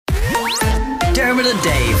Dermot and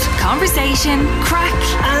Dave. Conversation, crack,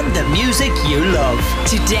 And the music you love.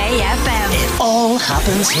 Today FM. It all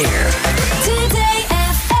happens here. Today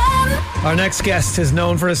FM. Our next guest is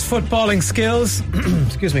known for his footballing skills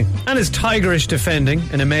excuse me, and his tigerish defending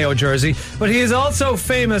in a Mayo jersey, but he is also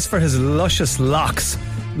famous for his luscious locks.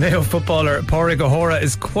 Mayo footballer Pádraig O'Hora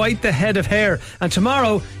is quite the head of hair, and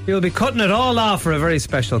tomorrow he'll be cutting it all off for a very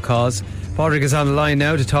special cause. Pádraig is on the line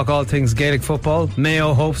now to talk all things Gaelic football,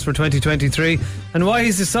 Mayo hopes for 2023, and why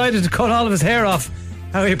he's decided to cut all of his hair off.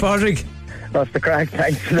 How are you, Pádraig? That's the crack.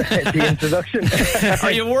 Thanks for the introduction.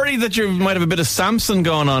 Are you worried that you might have a bit of Samson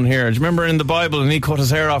going on here? Do you remember in the Bible, and he cut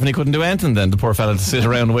his hair off and he couldn't do anything then, the poor fella, to sit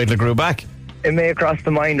around and wait till it grew back? It may have crossed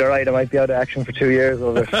the mind, alright, I might be out of action for 2 years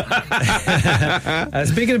over it.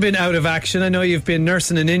 Speaking of being out of action, I know you've been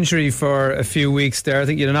nursing an injury for a few weeks there. I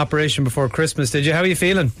think you had an operation before Christmas, did you? How are you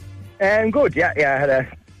feeling? Good, yeah. I had a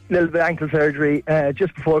little bit of ankle surgery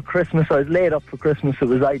just before Christmas. I was laid up for Christmas. It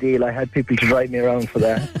was ideal. I had people to drive me around for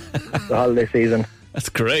the holiday season. That's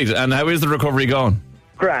great. And how is the recovery going?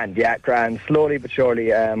 Grand. Slowly but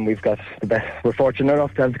surely. We've got the best. We're fortunate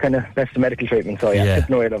enough to have the kind of best of medical treatment. So it's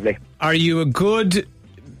no way lovely. Are you a good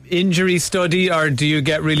injury study, or do you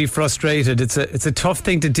get really frustrated? It's a tough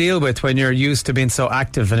thing to deal with when you're used to being so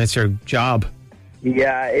active and it's your job.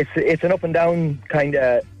 Yeah, it's an up and down kind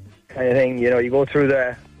of thing. You know, you go through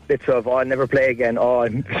the bits of, I'll never play again.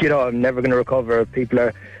 I'm never going to recover. People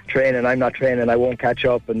are training, I'm not training, I won't catch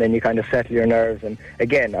up, and then you kind of settle your nerves. And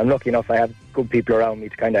again, I'm lucky enough I have good people around me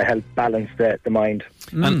to kind of help balance the mind.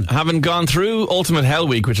 And having gone through Ultimate Hell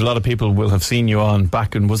Week, which a lot of people will have seen you on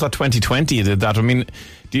back in, was that 2020 you did that? I mean,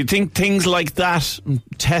 do you think things like that,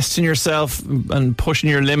 testing yourself and pushing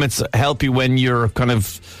your limits, help you when you're kind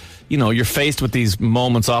of, you know, you're faced with these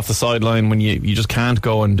moments off the sideline when you just can't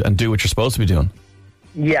go and do what you're supposed to be doing?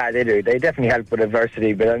 Yeah, they do. They definitely help with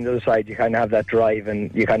adversity, but on the other side, you kind of have that drive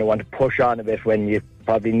and you kind of want to push on a bit when you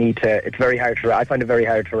probably need to. It's very hard I find it very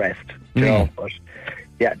hard to rest, you know, but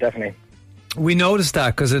yeah, definitely. We noticed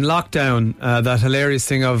that because in lockdown, that hilarious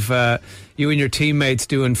thing of you and your teammates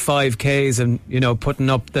doing 5Ks and, you know, putting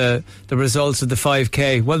up the results of the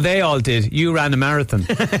 5K. Well, they all did. You ran a marathon.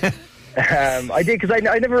 I did, because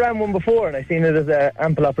I never ran one before, and I seen it as an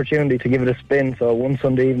ample opportunity to give it a spin. So one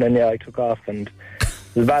Sunday evening, I took off, and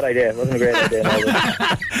it was a bad idea. It wasn't a great idea.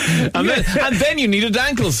 and then you needed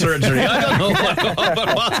ankle surgery. I don't know what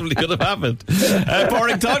possibly could have happened.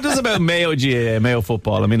 Pádraig, talk to us about Mayo GAA, Mayo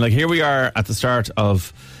football. I mean, like, here we are at the start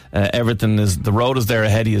of everything. The road is there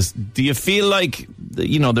ahead of you. Do you feel like,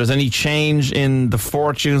 you know, there's any change in the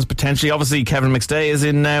fortunes potentially? Obviously, Kevin McStay is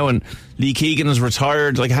in now, and Lee Keegan is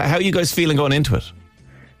retired. Like, how are you guys feeling going into it?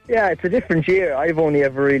 Yeah, it's a different year. I've only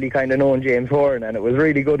ever really kind of known James Horan, and it was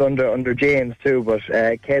really good under James too. But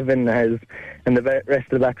Kevin has, and the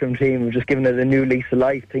rest of the backroom team have just given it a new lease of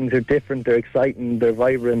life. Things are different, they're exciting, they're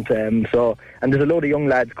vibrant. And there's a load of young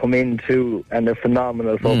lads come in too, and they're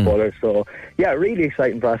phenomenal footballers. So yeah, really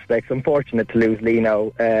exciting prospects. Unfortunate to lose Lee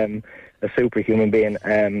now, a superhuman being.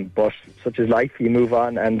 But such is life. You move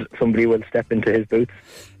on, and somebody will step into his boots.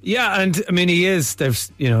 Yeah, and I mean, he's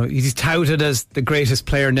touted as the greatest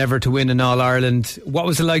player never to win in All-Ireland. What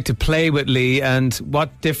was it like to play with Lee, and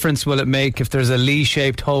what difference will it make if there's a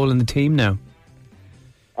Lee-shaped hole in the team now?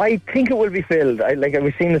 I think it will be filled.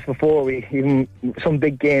 We've seen this before. Even some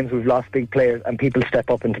big games, we've lost big players, and people step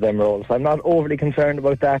up into them roles. I'm not overly concerned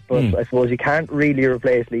about that, but I suppose you can't really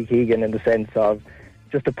replace Lee Keegan in the sense of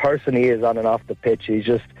just the person he is on and off the pitch.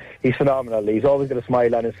 He's phenomenal. He's always got a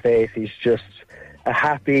smile on his face. He's just a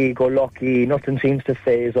happy-go-lucky, nothing seems to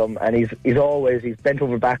faze him, and he's bent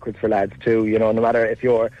over backwards for lads too. You know, no matter if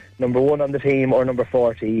you're number 1 on the team or number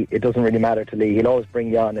 40, it doesn't really matter to Lee. He'll always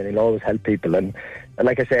bring you on, and he'll always help people. And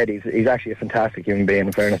like I said, he's actually a fantastic human being,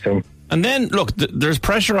 in fairness to him. And then, look, there's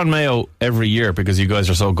pressure on Mayo every year because you guys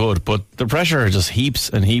are so good, but the pressure just heaps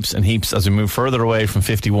and heaps and heaps as we move further away from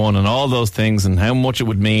 51 and all those things and how much it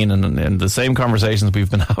would mean, and the same conversations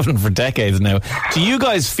we've been having for decades now. Do you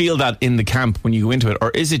guys feel that in the camp when you go into it, or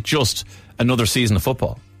is it just another season of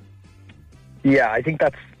football? Yeah, I think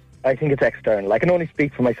it's external. I can only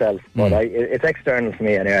speak for myself, but it's external for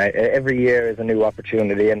me anyway. Every year is a new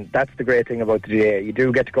opportunity, and that's the great thing about the GAA. You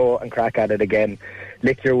do get to go and crack at it again,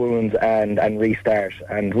 lick your wounds and restart.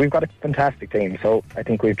 And we've got a fantastic team, so I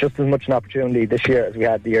think we've just as much an opportunity this year as we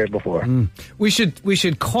had the year before. We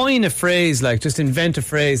should coin a phrase, like, just invent a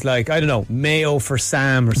phrase like, I don't know, Mayo for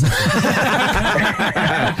Sam or something.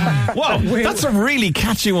 Wow, that's a really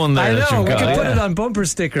catchy one there. I that know, you've we got, could put yeah. it on bumper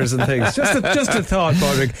stickers and things. Just a thought,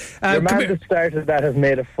 Padraig. The man that started that has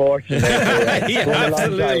made a fortune. Yeah,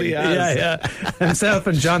 absolutely. Yeah. Himself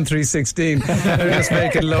and John 3:16. They're just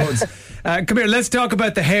making loads. Come here, let's talk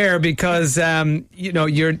about the hair because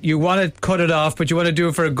you want to cut it off, but you want to do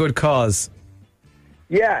it for a good cause.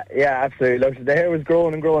 Yeah, absolutely. Look, the hair was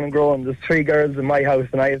growing and growing and growing. There's 3 girls in my house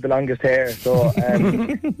and I have the longest hair. So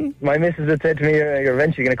my missus had said to me, you're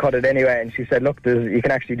eventually going to cut it anyway. And she said, look, you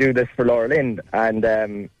can actually do this for Laura Lynn.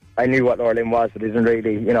 And I knew what Laura Lynn was, but I didn't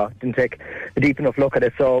really, didn't take a deep enough look at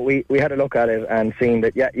it. So we had a look at it and seen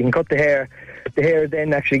that, you can cut the hair. The hair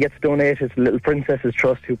then actually gets donated to Little Princesses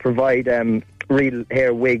Trust, who provide real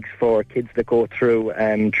hair wigs for kids that go through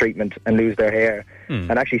treatment and lose their hair.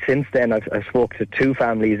 And actually since then I've spoke to 2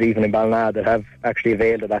 families even in Ballina that have actually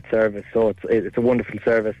availed of that service. So it's a wonderful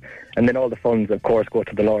service. And then all the funds of course go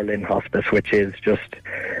to the Laura Lynn Hospice, which is just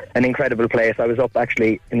an incredible place. I was up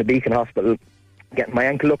actually in the Beacon Hospital getting my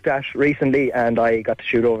ankle looked at recently, and I got to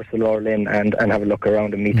shoot over to Laura Lynn and have a look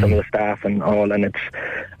around and meet some of the staff and all, and it's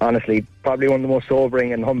honestly probably one of the most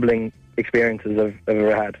sobering and humbling experiences I've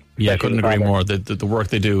ever had. Yeah, I couldn't agree more. The work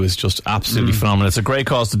they do is just absolutely phenomenal. It's a great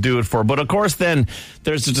cause to do it for. But of course then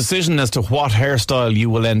there's a decision as to what hairstyle you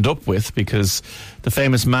will end up with, because the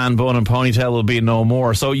famous man bun and ponytail will be no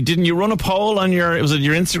more. So didn't you run a poll on your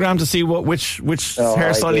Instagram to see which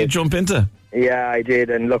hairstyle you jump into? Yeah, I did.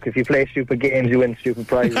 And look, if you play stupid games, you win stupid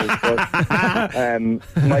prizes. But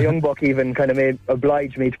my young buck even kind of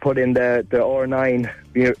obliged me to put in the R9.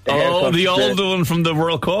 The old one from the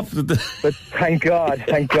World Cup. But thank God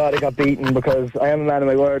I got beaten, because I am a man of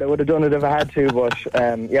my word. I would have done it if I had to. But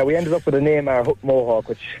we ended up with a Neymar mohawk,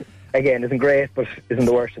 which again isn't great, but isn't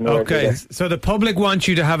the worst in the world. Okay, so the public wants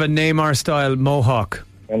you to have a Neymar style mohawk,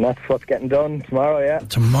 and that's what's getting done tomorrow. Yeah,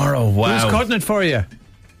 tomorrow. Wow. Who's cutting it for you?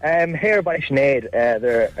 Hair by Sinead.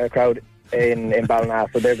 They're a crowd in Ballina,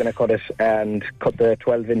 so they're going to cut it and cut the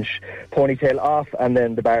 12-inch ponytail off, and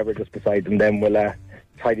then the barber just beside them then will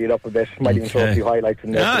tidy it up a bit. Might even throw a few highlights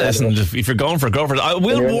in there. Listen, if you're going for it, go for it. I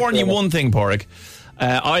will warn you one thing, Padraig.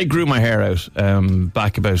 I grew my hair out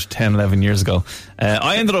back about 10, 11 years ago.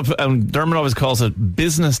 I ended up, Dermot always calls it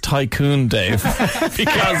business tycoon, Dave,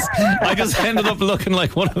 because I just ended up looking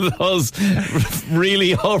like one of those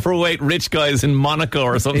really overweight rich guys in Monaco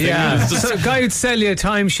or something. Yeah, so a guy who'd sell you a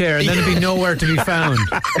timeshare and then it'd be nowhere to be found.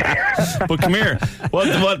 But come here,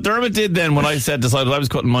 what Dermot did then when I decided I was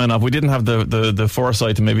cutting mine off, we didn't have the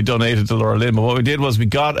foresight to maybe donate it to Laura Lynn, but what we did was we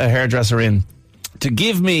got a hairdresser in to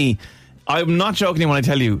give me, I'm not joking when I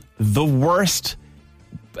tell you, the worst,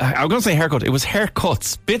 I'm going to say haircut. It was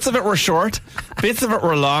haircuts. Bits of it were short, bits of it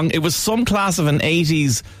were long. It was some class of an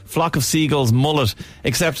 80s Flock of Seagulls mullet,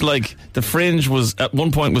 except like the fringe was at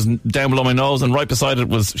one point was down below my nose and right beside it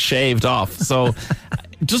was shaved off. So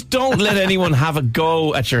just don't let anyone have a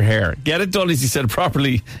go at your hair. Get it done, as you said,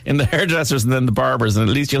 properly in the hairdressers and then the barbers, and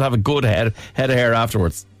at least you'll have a good head of hair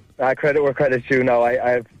afterwards. Credit where credit's due now. I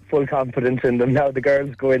have full confidence in them now. The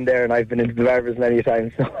girls go in there, and I've been into the barbers many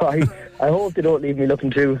times, so I hope they don't leave me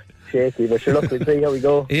looking too shaky, but sure, look, we'll see how we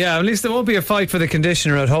go. Yeah, at least there won't be a fight for the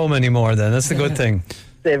conditioner at home anymore then. That's the good thing.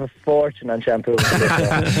 Save a fortune on shampoo.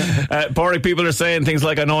 Padraig, people are saying things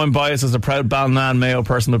like, I know I'm biased as a proud Ballina and Mayo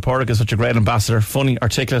person, but Padraig is such a great ambassador, funny,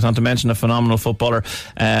 articulate, not to mention a phenomenal footballer.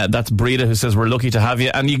 That's Breda, who says we're lucky to have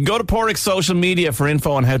you. And you can go to Padraig's social media for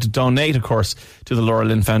info on how to donate, of course, to the Laura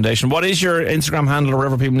Lynn Foundation. What is your Instagram handle or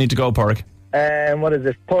wherever people need to go, Padraig? What is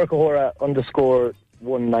it? Porcahora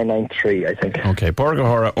 _1993, I think. Okay,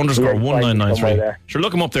 Porcahora _1993. Sure,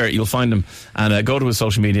 look him up there, you'll find him, and go to his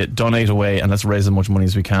social media, donate away, and let's raise as much money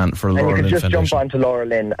as we can for Laura Lynn Foundation. And you can just jump onto Laura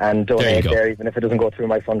Lynn and donate there, even if it doesn't go through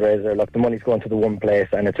my fundraiser. Look, the money's going to the one place,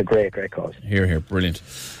 and it's a great, great cause. Here, brilliant.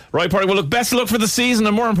 Right, Padraig, well, look, best of luck for the season,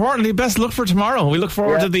 and more importantly, best of luck for tomorrow. We look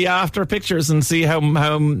forward to the after pictures and see how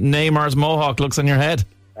Neymar's mohawk looks on your head.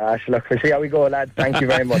 Look, we'll see how we go, lads. Thank you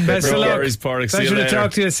very much. Best of luck. Padraig. Pleasure to talk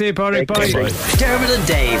to you. See you, Padraig. Bye. Dermot and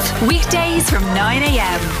Dave. Weekdays from 9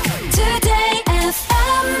 a.m. Today.